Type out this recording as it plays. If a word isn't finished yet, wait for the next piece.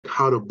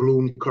how to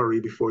bloom curry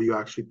before you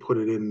actually put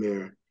it in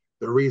there.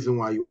 The reason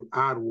why you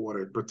add water,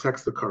 it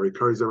protects the curry.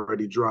 Curry's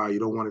already dry. You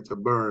don't want it to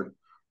burn.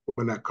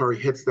 When that curry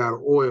hits that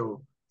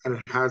oil and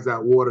it has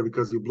that water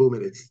because you bloom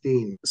it, it's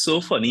steam. So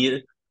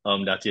funny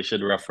that you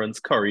should reference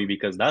curry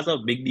because that's a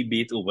big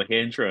debate over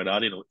here in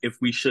Trinidad, if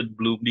we should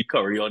bloom the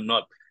curry or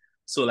not.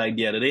 So like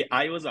the other day,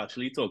 I was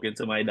actually talking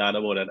to my dad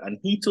about it, and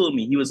he told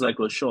me, he was like,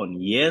 well, Sean,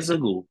 years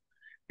ago,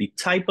 the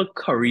type of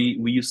curry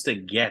we used to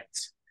get,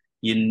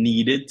 you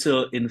needed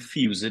to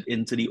infuse it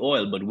into the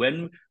oil. But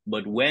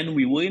when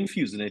we were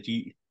infusing it,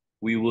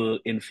 we were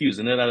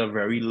infusing it at a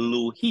very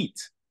low heat.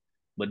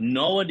 But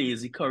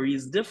nowadays, the curry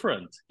is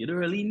different. You don't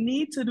really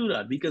need to do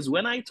that because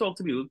when I talk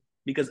to people,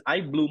 because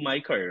I blew my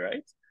curry,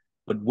 right?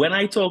 But when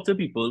I talk to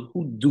people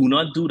who do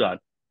not do that,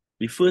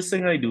 the first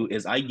thing I do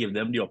is I give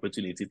them the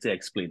opportunity to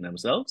explain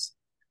themselves.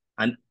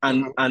 And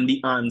and Mhm. and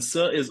the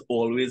answer is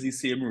always the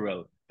same,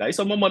 Reuel. That's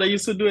how my mother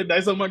used to do it.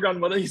 That's how my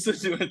grandmother used to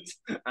do it.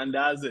 And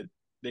that's it.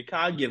 They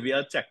can't give you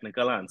a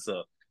technical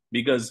answer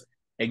because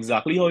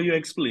exactly how you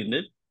explained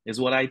it is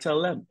what I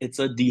tell them. It's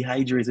a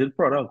dehydrated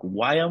product.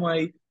 Why am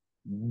I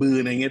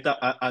burning it,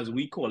 as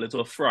we call it,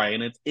 or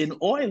frying it in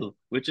oil,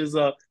 which is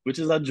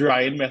a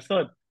drying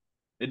method?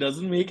 It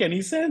doesn't make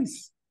any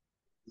sense.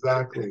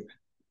 Exactly.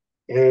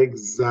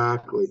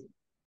 Exactly.